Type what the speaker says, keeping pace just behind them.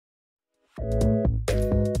I'm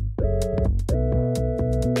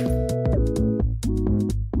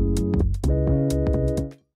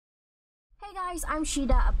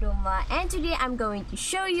Shida Abdullah, and today I'm going to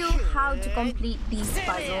show you how to complete this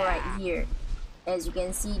puzzle right here. As you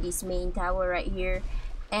can see, this main tower right here,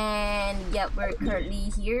 and yep, we're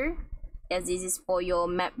currently here, as this is for your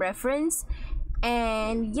map reference.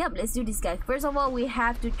 And yep, let's do this, guys. First of all, we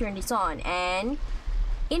have to turn this on, and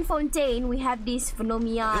in Fontaine we have this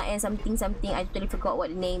phenomena and something, I totally forgot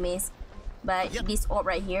what the name is, but this orb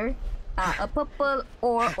right here, a purple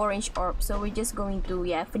or orange orb. So we're just going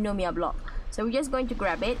to phenomena block. So we're just going to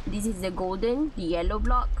grab it. This is the golden, the yellow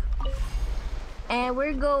block, and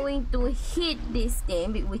we're going to hit this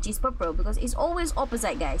thing, which is purple, because it's always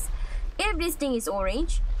opposite, guys. If this thing is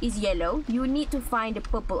orange, is yellow, you need to find the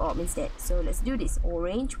purple orb instead. So let's do this.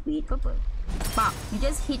 Orange with purple. Pop. You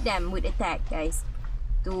just hit them with attack, guys,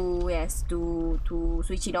 to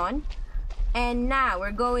switch it on. And now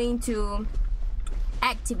we're going to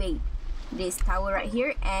activate this tower right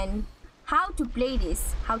here. And how to play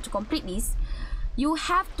this, how to complete this, you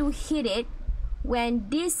have to hit it when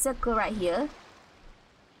this circle right here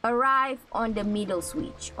arrive on the middle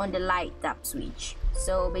switch, on the light up switch.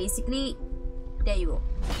 So basically, there you go.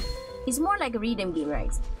 It's more like a rhythm game,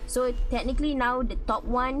 right? So technically now the top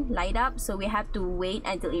one light up, so we have to wait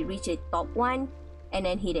until it reaches top one and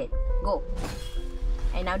then hit it. Go.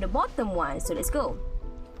 And now the bottom one, so let's go.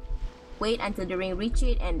 Wait until the ring reach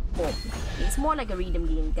it and boom. It's more like a rhythm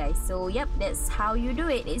game, guys. So yep, that's how you do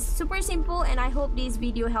it. It's super simple, and I hope this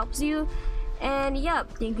video helps you. And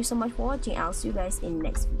yep, thank you so much for watching. I'll see you guys in the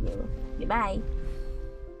next video. Goodbye.